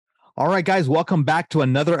All right, guys, welcome back to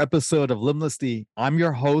another episode of Limitlessly. I'm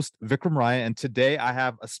your host, Vikram Raya, and today I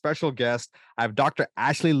have a special guest. I have Dr.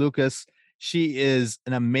 Ashley Lucas. She is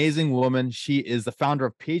an amazing woman. She is the founder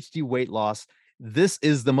of PhD Weight Loss. This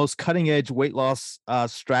is the most cutting edge weight loss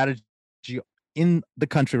strategy in the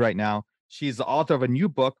country right now. She's the author of a new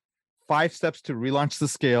book, Five Steps to Relaunch the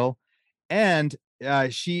Scale. And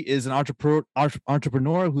she is an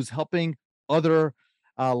entrepreneur who's helping other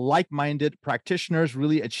like-minded practitioners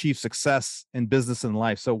really achieve success in business and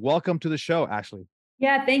life. So welcome to the show, Ashley.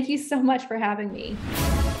 Yeah, thank you so much for having me.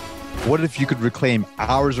 What if you could reclaim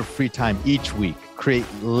hours of free time each week, create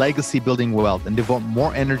legacy building wealth, and devote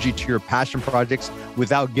more energy to your passion projects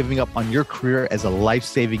without giving up on your career as a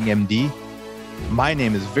life-saving MD? My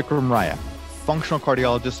name is Vikram Raya, functional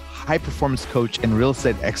cardiologist, high performance coach, and real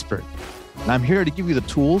estate expert. And I'm here to give you the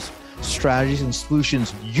tools, strategies, and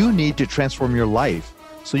solutions you need to transform your life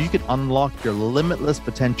so you can unlock your limitless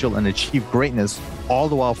potential and achieve greatness, all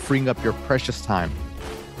the while freeing up your precious time.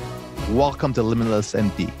 Welcome to Limitless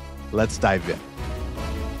MD. Let's dive in.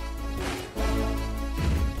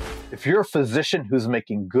 If you're a physician who's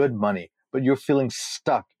making good money, but you're feeling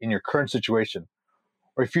stuck in your current situation,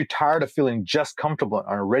 or if you're tired of feeling just comfortable and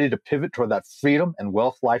are ready to pivot toward that freedom and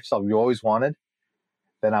wealth lifestyle you always wanted,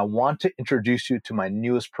 then I want to introduce you to my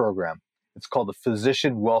newest program. It's called the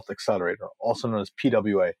Physician Wealth Accelerator, also known as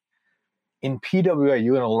PWA. In PWA,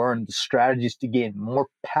 you're going to learn the strategies to gain more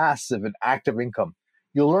passive and active income.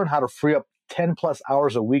 You'll learn how to free up 10 plus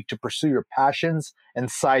hours a week to pursue your passions and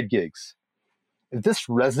side gigs. If this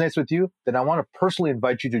resonates with you, then I want to personally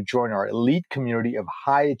invite you to join our elite community of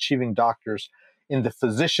high-achieving doctors in the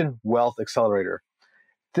Physician Wealth Accelerator.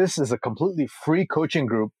 This is a completely free coaching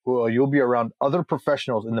group where you'll be around other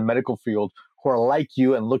professionals in the medical field who are like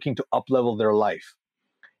you and looking to up-level their life.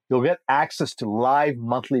 You'll get access to live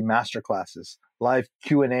monthly masterclasses, live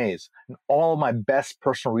Q&As, and all of my best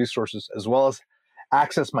personal resources, as well as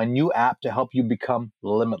access my new app to help you become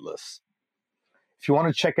limitless. If you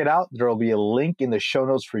want to check it out, there will be a link in the show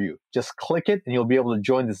notes for you. Just click it and you'll be able to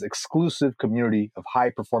join this exclusive community of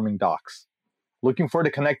high-performing docs. Looking forward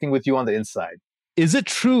to connecting with you on the inside. Is it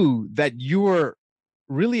true that you were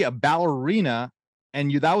really a ballerina and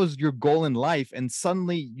that was your goal in life, and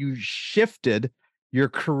suddenly you shifted your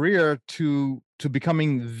career to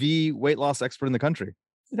becoming the weight loss expert in the country?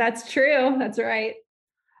 That's true. That's right.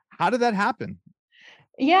 How did that happen?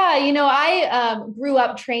 Yeah, I grew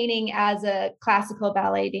up training as a classical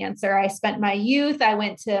ballet dancer. I spent my youth, I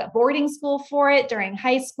went to boarding school for it during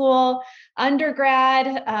high school,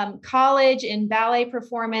 undergrad, college in ballet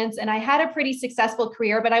performance, and I had a pretty successful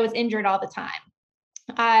career, but I was injured all the time.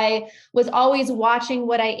 I was always watching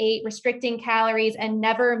what I ate, restricting calories, and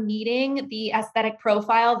never meeting the aesthetic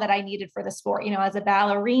profile that I needed for the sport. As a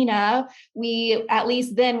ballerina, we, at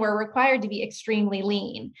least then, were required to be extremely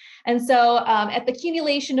lean. And so at the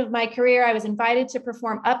accumulation of my career, I was invited to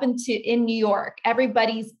perform in New York,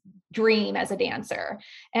 everybody's dream as a dancer.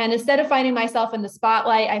 And instead of finding myself in the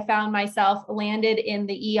spotlight, I found myself landed in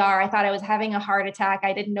the ER. I thought I was having a heart attack.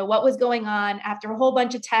 I didn't know what was going on. After a whole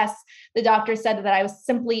bunch of tests, the doctor said that I was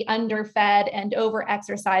simply underfed and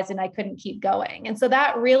overexercised and I couldn't keep going. And so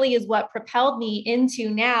that really is what propelled me into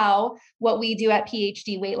now what we do at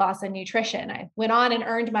PhD Weight Loss and Nutrition. I went on and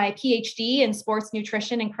earned my PhD in sports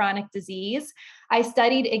nutrition and chronic disease. I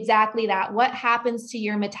studied exactly that. What happens to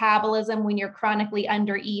your metabolism when you're chronically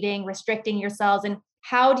under eating, restricting your cells, and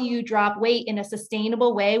how do you drop weight in a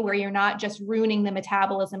sustainable way where you're not just ruining the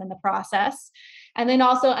metabolism in the process? And then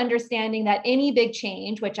also understanding that any big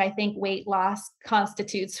change, which I think weight loss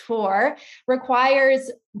constitutes for,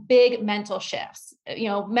 requires big mental shifts,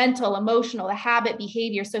 mental, emotional, the habit,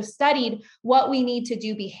 behavior. So studied what we need to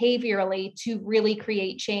do behaviorally to really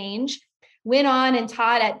create change. Went on and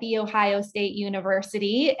taught at The Ohio State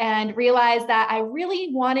University and realized that I really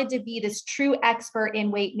wanted to be this true expert in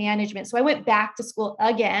weight management. So I went back to school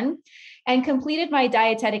again and completed my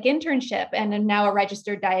dietetic internship and am now a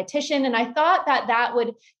registered dietitian. And I thought that that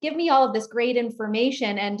would give me all of this great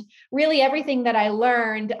information. And really everything that I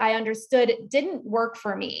learned, I understood didn't work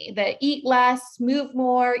for me. The eat less, move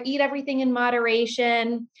more, eat everything in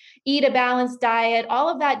moderation, eat a balanced diet, all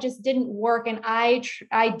of that just didn't work. And I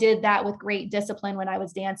did that with great discipline when I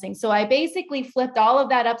was dancing. So I basically flipped all of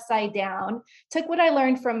that upside down, took what I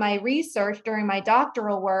learned from my research during my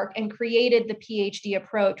doctoral work and created the PhD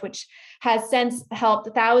approach, which has since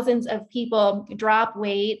helped thousands of people drop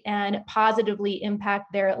weight and positively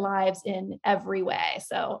impact their lives in every way.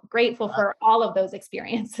 So grateful for all of those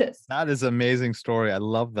experiences. That is an amazing story. I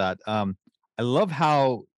love that. I love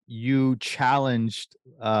how you challenged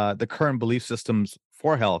the current belief systems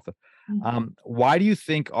for health. Why do you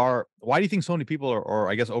think so many people are, or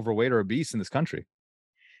I guess, overweight or obese in this country?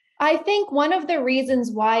 I think one of the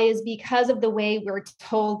reasons why is because of the way we're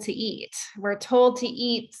told to eat. We're told to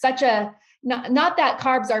eat such a not that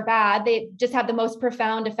carbs are bad, they just have the most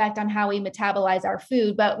profound effect on how we metabolize our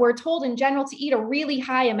food, but we're told in general to eat a really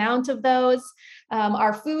high amount of those.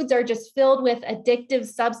 Our foods are just filled with addictive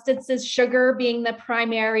substances, sugar being the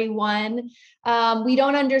primary one. We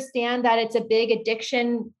don't understand that it's a big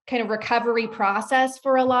addiction kind of recovery process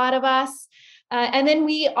for a lot of us. And then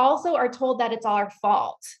we also are told that it's our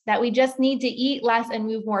fault, that we just need to eat less and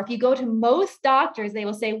move more. If you go to most doctors, they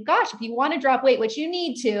will say, gosh, if you want to drop weight, which you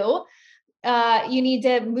need to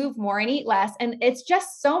move more and eat less. And it's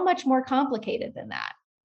just so much more complicated than that.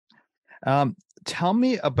 Um, Tell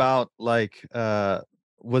me about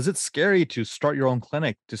was it scary to start your own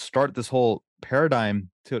clinic, to start this whole paradigm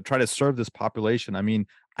to try to serve this population? I mean,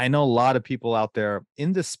 I know a lot of people out there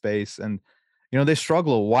in this space, and they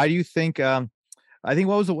struggle. Why do you think? I think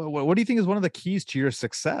what do you think is one of the keys to your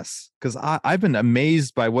success? Because I've been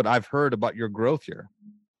amazed by what I've heard about your growth here.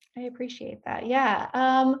 I appreciate that. Yeah.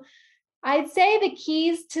 I'd say the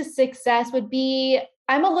keys to success would be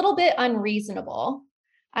I'm a little bit unreasonable.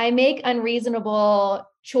 I make unreasonable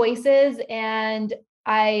choices and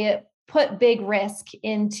I put big risk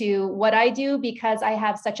into what I do because I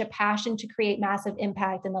have such a passion to create massive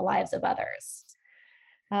impact in the lives of others.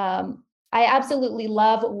 I absolutely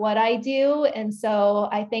love what I do. And so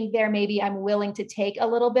I think there maybe I'm willing to take a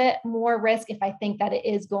little bit more risk if I think that it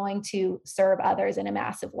is going to serve others in a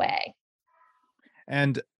massive way.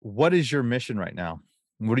 And what is your mission right now?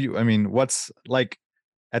 I mean, what's like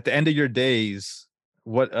at the end of your days,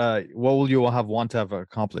 what will you want to have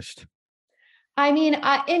accomplished? I mean,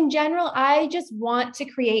 in general, I just want to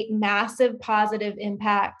create massive positive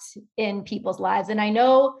impact in people's lives. And I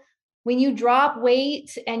know when you drop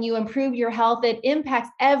weight and you improve your health, it impacts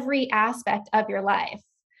every aspect of your life.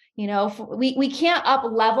 We can't up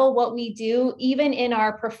level what we do, even in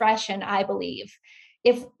our profession, I believe,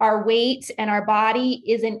 if our weight and our body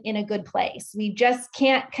isn't in a good place. We just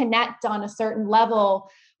can't connect on a certain level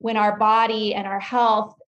when our body and our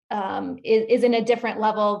health is in a different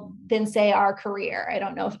level than say our career. I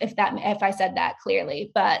don't know if I said that clearly,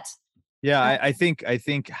 but Yeah, I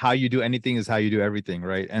think how you do anything is how you do everything,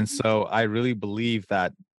 right? And so I really believe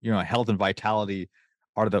that health and vitality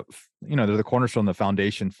are they're the cornerstone, the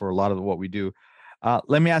foundation for a lot of what we do.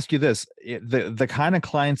 Let me ask you this: the kind of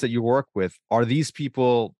clients that you work with, are these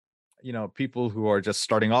people, people who are just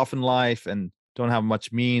starting off in life and don't have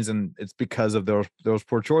much means, and it's because of those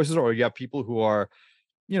poor choices, or you have people who are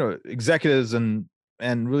executives and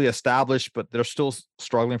really established, but they're still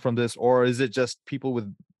struggling from this, or is it just people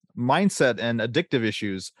with mindset and addictive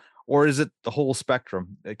issues, or is it the whole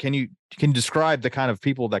spectrum? Can you describe the kind of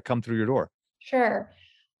people that come through your door? sure.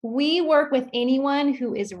 We work with anyone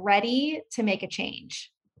who is ready to make a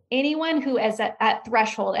change, anyone who is at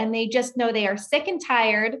threshold and they just know they are sick and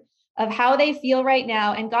tired of how they feel right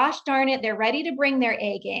now. And gosh darn it, they're ready to bring their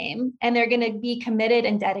A game and they're going to be committed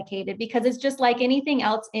and dedicated because it's just like anything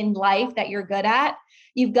else in life that you're good at.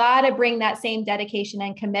 You've got to bring that same dedication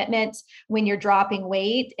and commitment when you're dropping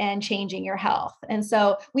weight and changing your health. And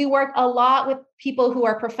so we work a lot with people who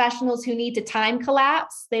are professionals who need to time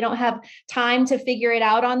collapse. They don't have time to figure it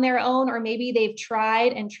out on their own, or maybe they've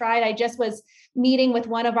tried and tried. I just was meeting with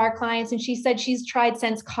one of our clients and she said she's tried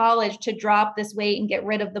since college to drop this weight and get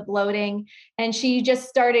rid of the bloating. And she just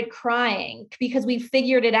started crying because we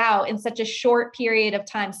figured it out in such a short period of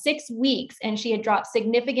time, 6 weeks. And she had dropped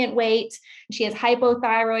significant weight. She has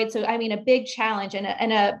hypothyroid. So, I mean, a big challenge and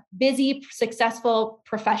a busy, successful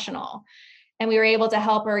professional. And we were able to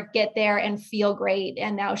help her get there and feel great.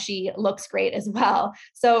 And now she looks great as well.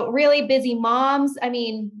 So, really busy moms. I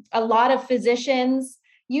mean, a lot of physicians,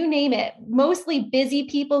 you name it, mostly busy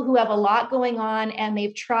people who have a lot going on and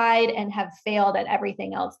they've tried and have failed at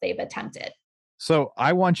everything else they've attempted. So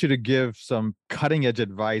I want you to give some cutting edge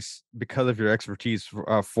advice because of your expertise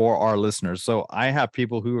for our listeners. So I have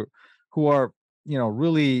people who are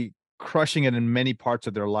really crushing it in many parts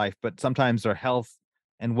of their life, but sometimes their health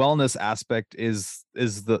and wellness aspect is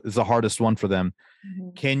the hardest one for them.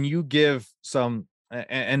 Mhm. Can you give some?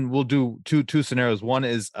 And we'll do two scenarios. One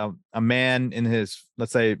is a man in his,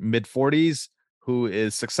 let's say, mid 40s who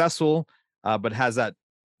is successful, but has that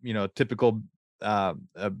typical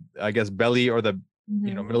I guess belly, or the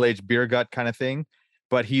Mhm. middle-aged beer gut kind of thing.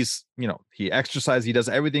 But he exercises, he does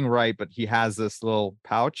everything right, but he has this little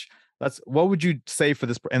pouch. That's What would you say for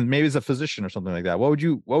this? And maybe as a physician or something like that, what would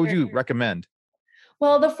you Sure. recommend?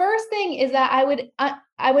 Well, the first thing is that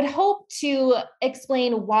I would hope to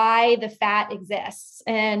explain why the fat exists.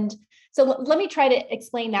 And So let me try to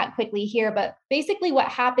explain that quickly here. But basically, what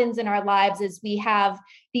happens in our lives is we have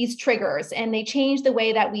these triggers and they change the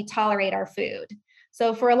way that we tolerate our food.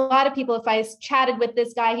 So for a lot of people, if I chatted with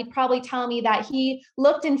this guy, he'd probably tell me that he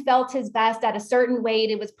looked and felt his best at a certain weight.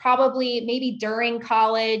 It was probably maybe during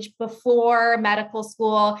college, before medical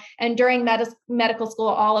school, and during medical school,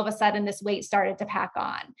 all of a sudden this weight started to pack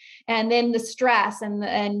on. And then the stress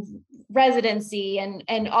and residency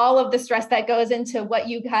and all of the stress that goes into what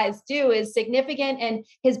you guys do is significant, and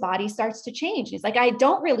his body starts to change. He's like, I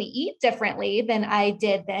don't really eat differently than I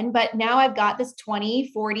did then, but now I've got this 20,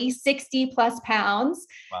 40, 60 plus pounds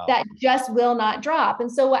Wow. that just will not drop.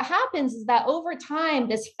 And so what happens is that over time,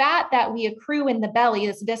 this fat that we accrue in the belly,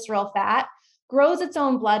 this visceral fat, grows its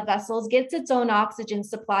own blood vessels, gets its own oxygen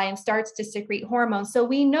supply, and starts to secrete hormones. So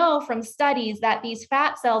we know from studies that these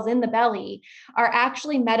fat cells in the belly are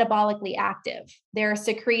actually metabolically active. They're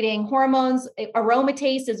secreting hormones.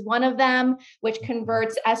 Aromatase is one of them, which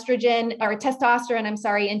converts estrogen or testosterone, I'm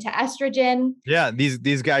sorry, into estrogen. Yeah,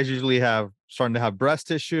 these guys usually starting to have breast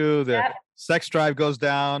tissue. Their sex drive goes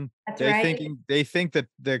down. That's they right. they think that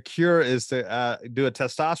the cure is to do a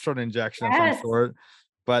testosterone injection of some sort,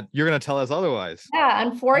 but you're going to tell us otherwise. Yeah,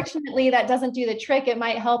 unfortunately, that doesn't do the trick. It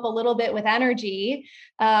might help a little bit with energy,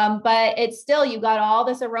 but it's still, you got all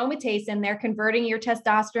this aromatase in there converting your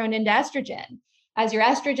testosterone into estrogen. As your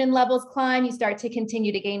estrogen levels climb, you start to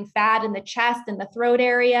continue to gain fat in the chest and the throat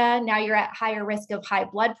area. Now you're at higher risk of high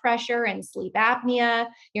blood pressure and sleep apnea.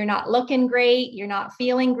 You're not looking great. You're not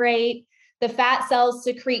feeling great. The fat cells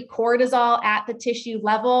secrete cortisol at the tissue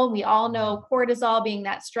level. We all know cortisol, being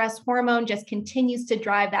that stress hormone, just continues to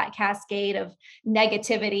drive that cascade of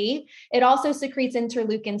negativity. It also secretes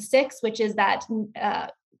interleukin 6, which is that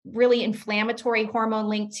really inflammatory hormone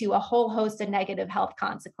linked to a whole host of negative health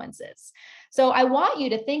consequences. So I want you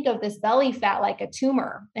to think of this belly fat like a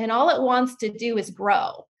tumor, and all it wants to do is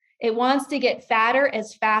grow. It wants to get fatter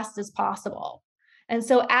as fast as possible. And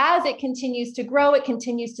so as it continues to grow, it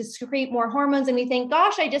continues to secrete more hormones. And we think,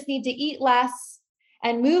 gosh, I just need to eat less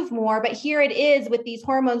and move more. But here it is with these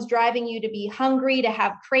hormones driving you to be hungry, to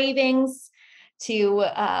have cravings, to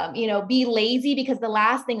be lazy, because the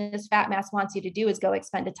last thing this fat mass wants you to do is go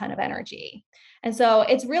expend a ton of energy. And so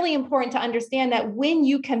it's really important to understand that when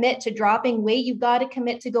you commit to dropping weight, you've got to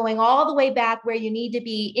commit to going all the way back where you need to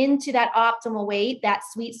be into that optimal weight, that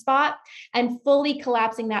sweet spot, and fully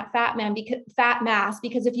collapsing that fat mass,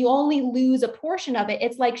 because if you only lose a portion of it,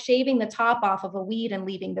 it's like shaving the top off of a weed and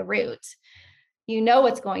leaving the root. You know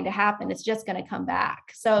what's going to happen. It's just going to come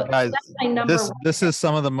back. So guys, that's my number one. This is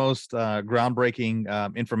some of the most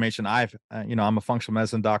groundbreaking information I'm a functional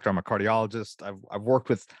medicine doctor. I'm a cardiologist. I've worked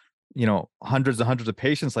with, hundreds and hundreds of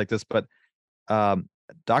patients like this, but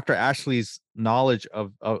Dr. Ashley's knowledge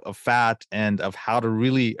of fat and of how to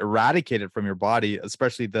really eradicate it from your body,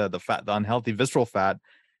 especially the fat, the unhealthy visceral fat.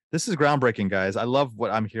 This is groundbreaking, guys. I love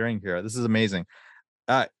what I'm hearing here. This is amazing.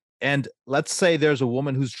 And let's say there's a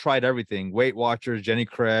woman who's tried everything, Weight Watchers, Jenny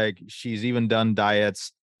Craig. She's even done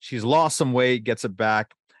diets. She's lost some weight, gets it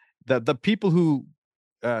back. The people who've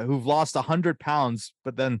lost 100 pounds,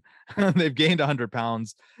 but then they've gained 100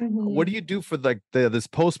 pounds. Mm-hmm. What do you do for this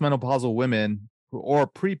postmenopausal women or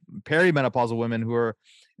perimenopausal women who are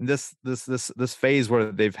in this phase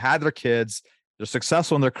where they've had their kids, they're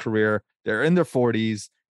successful in their career, they're in their 40s,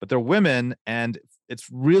 but they're women, and it's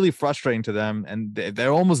really frustrating to them, and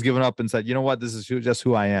they're almost given up and said, you know what, this is just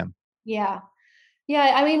who I am. Yeah.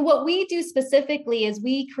 Yeah. I mean, what we do specifically is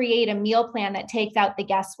we create a meal plan that takes out the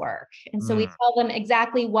guesswork. And so we tell them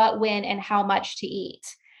exactly what, when, and how much to eat.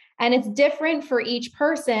 And it's different for each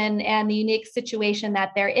person and the unique situation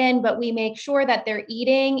that they're in, but we make sure that they're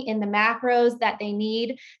eating in the macros that they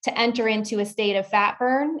need to enter into a state of fat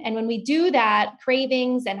burn. And when we do that,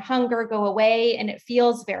 cravings and hunger go away, and it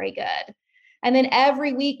feels very good. And then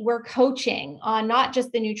every week we're coaching on not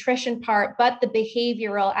just the nutrition part, but the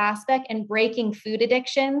behavioral aspect, and breaking food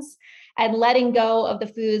addictions and letting go of the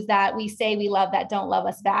foods that we say we love that don't love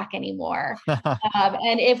us back anymore.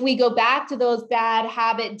 And if we go back to those bad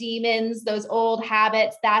habit demons, those old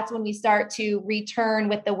habits, that's when we start to return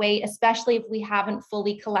with the weight, especially if we haven't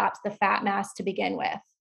fully collapsed the fat mass to begin with.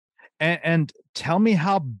 And tell me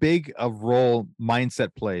how big a role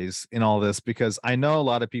mindset plays in all this, because I know a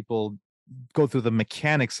lot of people go through the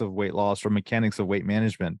mechanics of weight loss or mechanics of weight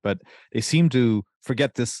management, but they seem to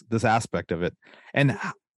forget this aspect of it. And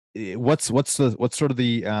what's sort of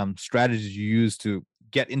the strategies you use to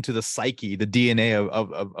get into the psyche, the DNA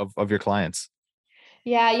of your clients?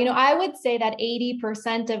 Yeah, I would say that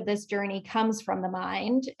 80% of this journey comes from the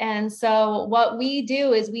mind. And so what we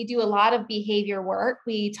do is we do a lot of behavior work.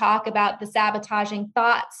 We talk about the sabotaging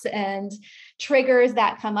thoughts and triggers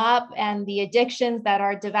that come up and the addictions that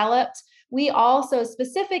are developed. We also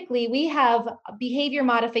specifically, we have behavior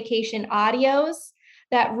modification audios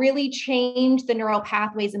that really change the neural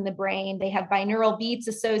pathways in the brain. They have binaural beats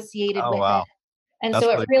associated Oh, with it. wow. And That's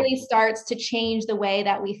so it really cool. really starts to change the way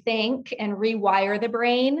that we think and rewire the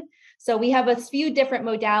brain. So we have a few different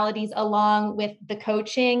modalities along with the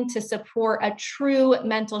coaching to support a true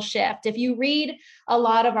mental shift. If you read a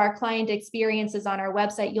lot of our client experiences on our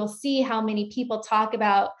website, you'll see how many people talk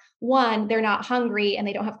about, one, they're not hungry and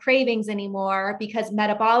they don't have cravings anymore because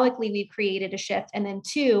metabolically we've created a shift. And then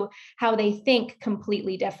two, how they think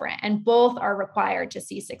completely different. And both are required to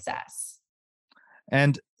see success.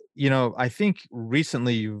 And I think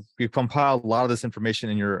recently you've compiled a lot of this information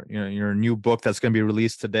in your new book that's going to be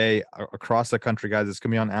released today across the country, guys. It's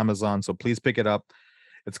going to be on Amazon, so please pick it up.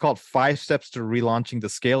 It's called 5 Steps to Relaunching the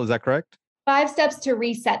Scale. Is that correct? 5 steps to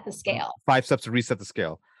reset the scale. 5 steps to reset the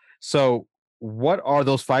scale. So, what are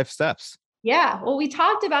those 5 steps? Yeah, well, we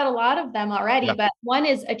talked about a lot of them already, Yeah. but one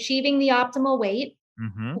is achieving the optimal weight,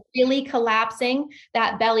 Mm-hmm. really collapsing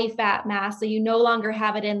that belly fat mass so you no longer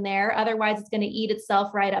have it in there. Otherwise, it's going to eat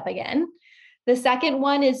itself right up again. The second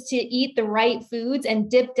one is to eat the right foods and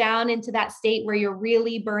dip down into that state where you're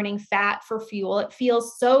really burning fat for fuel. It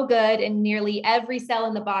feels so good, and nearly every cell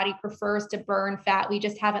in the body prefers to burn fat. We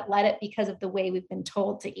just haven't let it because of the way we've been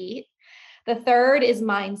told to eat. The third is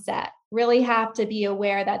mindset. Really have to be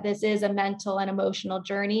aware that this is a mental and emotional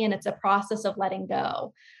journey, and it's a process of letting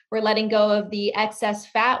go. We're letting go of the excess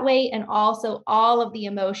fat weight and also all of the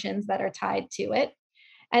emotions that are tied to it.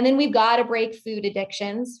 And then we've got to break food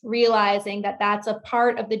addictions, realizing that that's a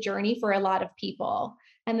part of the journey for a lot of people.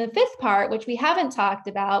 And the fifth part, which we haven't talked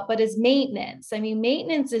about, but is maintenance. I mean,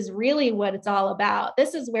 maintenance is really what it's all about.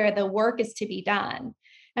 This is where the work is to be done.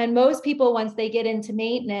 And most people, once they get into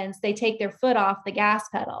maintenance, they take their foot off the gas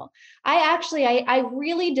pedal. I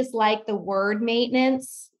really dislike the word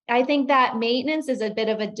maintenance. I think that maintenance is a bit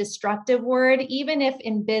of a destructive word. Even if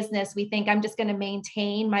in business we think I'm just going to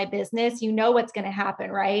maintain my business, you know what's going to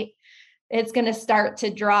happen, right? It's going to start to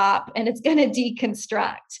drop and it's going to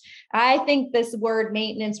deconstruct. I think this word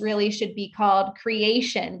maintenance really should be called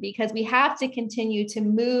creation, because we have to continue to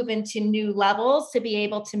move into new levels to be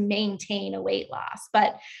able to maintain a weight loss.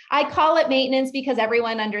 But I call it maintenance because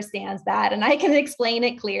everyone understands that and I can explain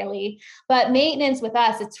it clearly. But maintenance with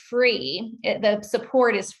us, it's free. The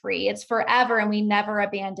support is free. It's forever, and we never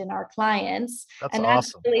abandon our clients. That's And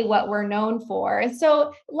that's awesome. really what we're known for. And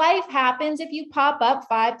so life happens. If you pop up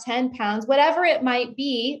 5, 10 pounds, whatever it might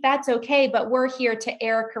be, that's okay. But we're here to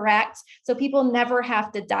error correct so people never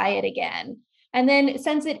have to diet again. And then,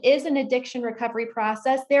 since it is an addiction recovery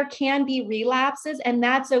process, there can be relapses, and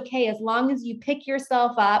that's okay. As long as you pick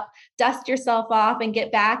yourself up, dust yourself off, and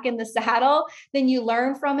get back in the saddle, then you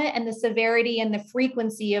learn from it, and the severity and the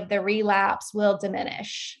frequency of the relapse will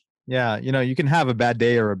diminish. Yeah, you can have a bad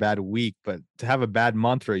day or a bad week, but to have a bad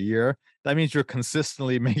month or a year, that means you're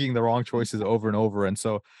consistently making the wrong choices over and over. And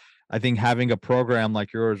so I think having a program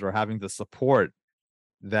like yours, or having the support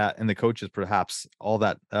that and the coaches, perhaps all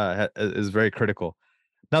that is very critical.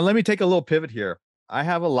 Now, let me take a little pivot here. I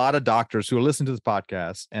have a lot of doctors who are listening to this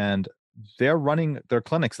podcast, and they're running their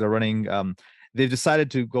clinics. They've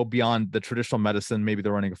decided to go beyond the traditional medicine. Maybe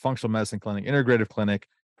they're running a functional medicine clinic, integrative clinic.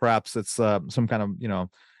 Perhaps it's some kind of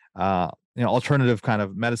alternative kind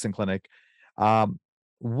of medicine clinic.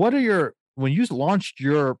 What are your when you launched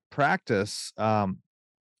your practice?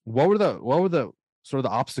 What were the sort of the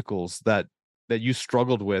obstacles that you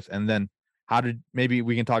struggled with, and then maybe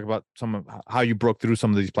we can talk about some of how you broke through some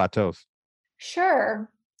of these plateaus. Sure.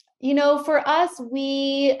 For us,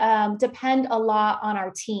 we depend a lot on our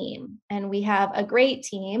team, and we have a great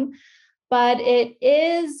team, but it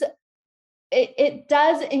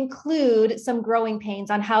does include some growing pains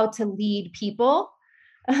on how to lead people.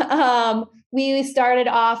 We started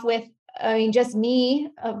off with, just me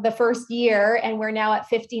of the first year, and we're now at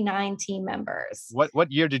 59 team members.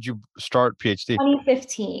 What year did you start PhD?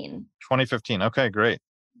 2015. 2015. Okay, great.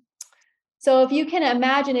 So if you can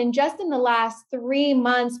imagine, in the last 3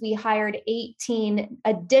 months, we hired 18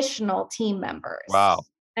 additional team members. Wow.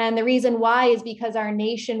 And the reason why is because our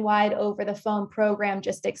nationwide over the phone program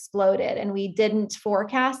just exploded, and we didn't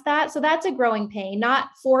forecast that. So that's a growing pain, not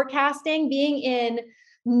forecasting, being in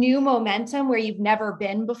new momentum where you've never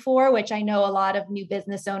been before, which I know a lot of new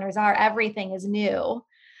business owners are. Everything is new.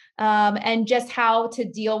 and just how to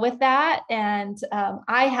deal with that. And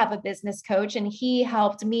I have a business coach, and he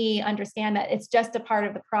helped me understand that it's just a part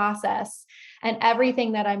of the process and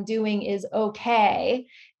everything that I'm doing is okay.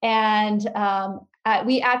 And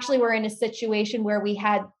we actually were in a situation where we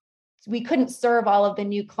couldn't serve all of the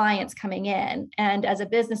new clients coming in. And as a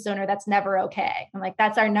business owner, that's never okay. I'm like,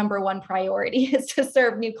 that's our number one priority, is to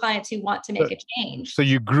serve new clients who want to make a change. So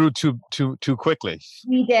you grew too quickly.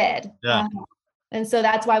 We did. Yeah. And so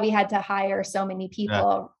that's why we had to hire so many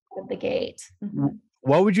people at the gate. Mm-hmm.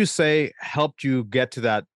 What would you say helped you get to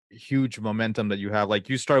that huge momentum that you have? Like,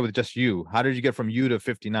 you started with just you. How did you get from you to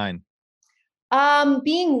 59?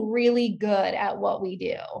 Being really good at what we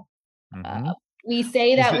do. Mm-hmm. We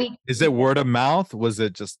say that is it word of mouth? Was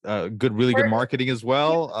it just really good marketing as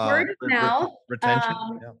well? Word of mouth.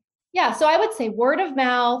 Retention? Yeah. So I would say word of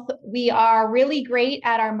mouth. We are really great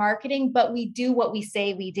at our marketing, but we do what we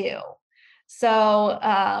say we do. So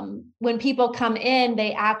when people come in,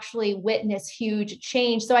 they actually witness huge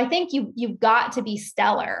change. So I think you've got to be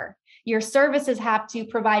stellar. Your services have to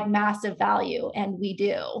provide massive value, and we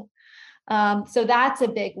do. So that's a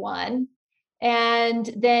big one. And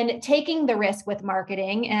then taking the risk with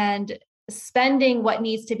marketing and spending what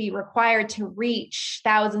needs to be required to reach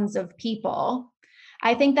thousands of people.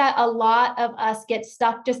 I think that a lot of us get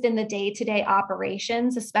stuck just in the day-to-day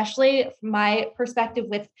operations, especially from my perspective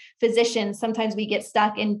with physicians. Sometimes we get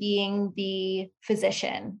stuck in being the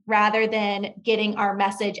physician rather than getting our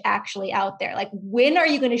message actually out there. Like, when are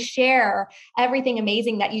you going to share everything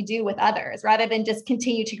amazing that you do with others, rather than just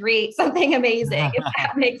continue to create something amazing, if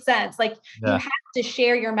that makes sense? Like, you have to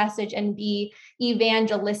share your message and be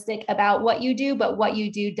evangelistic about what you do, but what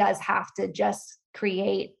you do does have to just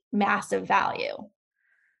create massive value.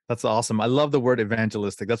 That's awesome. I love the word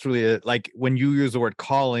evangelistic. That's really it. Like, when you use the word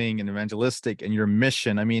calling and evangelistic and your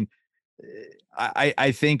mission, I mean,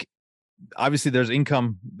 I think obviously there's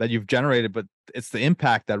income that you've generated, but it's the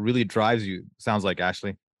impact that really drives you. Sounds like,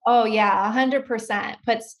 Ashley. Oh yeah, 100%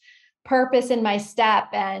 puts purpose in my step.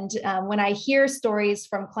 And when I hear stories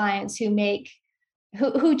from clients who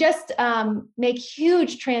just make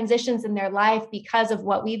huge transitions in their life because of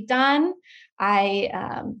what we've done,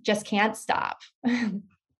 I just can't stop.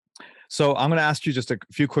 So I'm going to ask you just a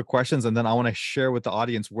few quick questions, and then I want to share with the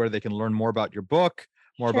audience where they can learn more about your book,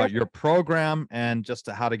 more about your program, and just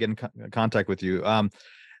how to get in contact with you.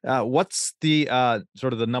 What's the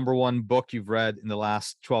sort of the number one book you've read in the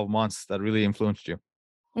last 12 months that really influenced you?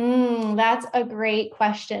 That's a great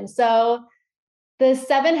question. So The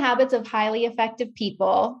 7 Habits of Highly Effective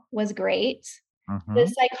People was great. Mm-hmm. The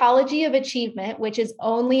Psychology of Achievement, which is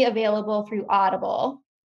only available through Audible,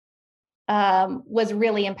 was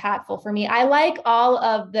really impactful for me. I like all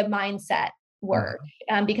of the mindset work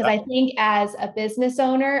because I think as a business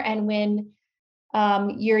owner, and when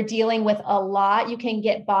you're dealing with a lot, you can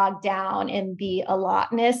get bogged down in the a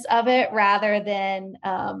lotness of it rather than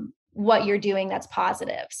what you're doing that's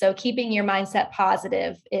positive. So keeping your mindset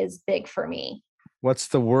positive is big for me. What's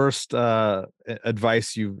the worst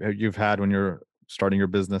advice you've had when you're starting your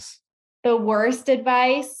business? The worst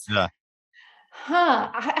advice? Yeah.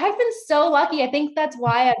 I've been so lucky. I think that's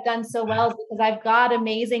why I've done so well, because I've got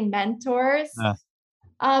amazing mentors. Yeah.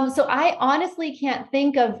 So I honestly can't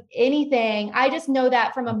think of anything. I just know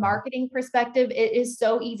that from a marketing perspective, it is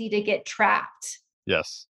so easy to get trapped.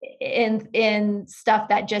 Yes. In stuff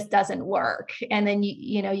that just doesn't work. And then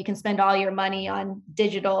you can spend all your money on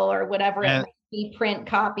digital or whatever it might be, print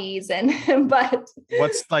copies but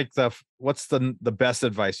what's the best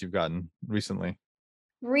advice you've gotten recently?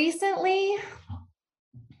 Recently?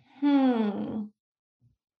 I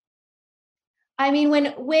mean,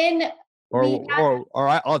 when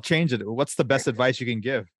I'll change it. What's the best advice you can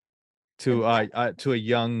give to a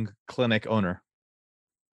young clinic owner?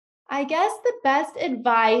 I guess the best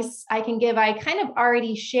advice I can give, I kind of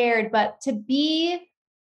already shared, but to be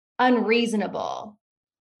unreasonable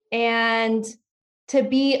and to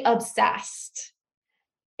be obsessed.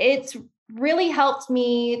 It's really helped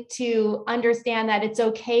me to understand that it's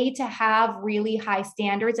okay to have really high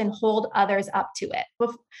standards and hold others up to it.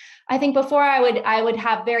 I think before I would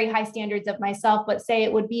have very high standards of myself, but say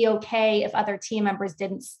it would be okay if other team members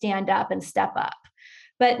didn't stand up and step up.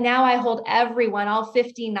 But now I hold everyone, all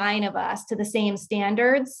 59 of us, to the same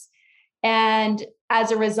standards. And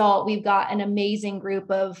as a result, we've got an amazing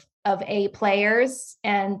group of A players,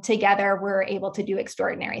 and together we're able to do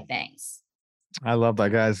extraordinary things. I love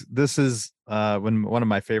that, guys. This is one of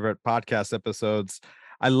my favorite podcast episodes.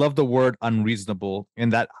 I love the word unreasonable,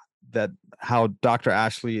 and that how Dr.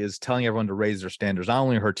 Ashley is telling everyone to raise their standards. Not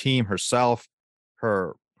only her team, herself,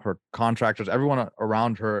 her contractors, everyone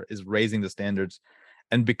around her is raising the standards.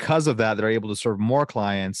 And because of that, they're able to serve more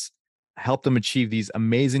clients, help them achieve these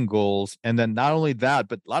amazing goals. And then not only that,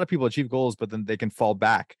 but a lot of people achieve goals, but then they can fall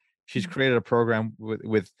back. She's created a program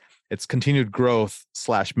with its continued growth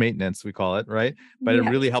 / maintenance, we call it, right? But it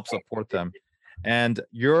really helps support them. And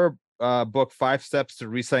your book, 5 Steps to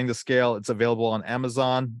Resetting the Scale, it's available on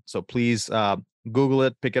Amazon. So please Google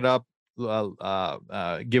it, pick it up, give a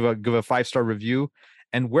 5-star review.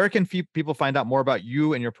 And where can people find out more about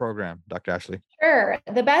you and your program, Dr. Ashley? Sure.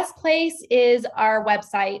 The best place is our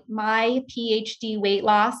website,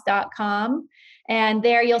 myphdweightloss.com. And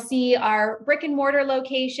there you'll see our brick and mortar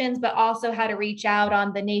locations, but also how to reach out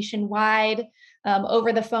on the nationwide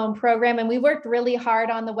over the phone program. And we worked really hard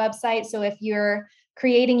on the website. So if you're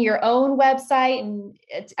creating your own website, and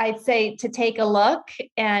I'd say to take a look,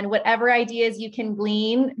 and whatever ideas you can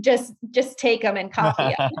glean, just take them and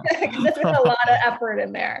copy them, because there's a lot of effort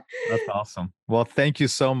in there. That's awesome. Well, thank you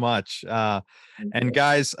so much. And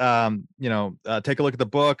guys, take a look at the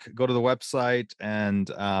book, go to the website, and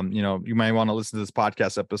you might want to listen to this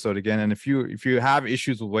podcast episode again. And if you have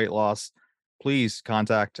issues with weight loss, please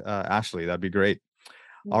contact Ashley. That'd be great.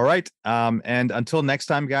 All right. And until next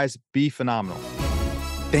time, guys, be phenomenal.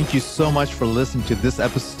 Thank you so much for listening to this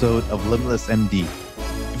episode of Limitless MD.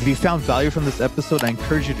 If you found value from this episode, I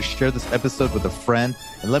encourage you to share this episode with a friend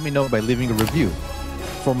and let me know by leaving a review.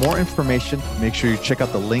 For more information, make sure you check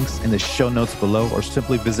out the links in the show notes below or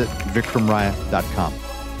simply visit vikramraya.com.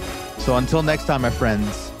 So until next time, my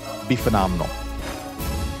friends, be phenomenal.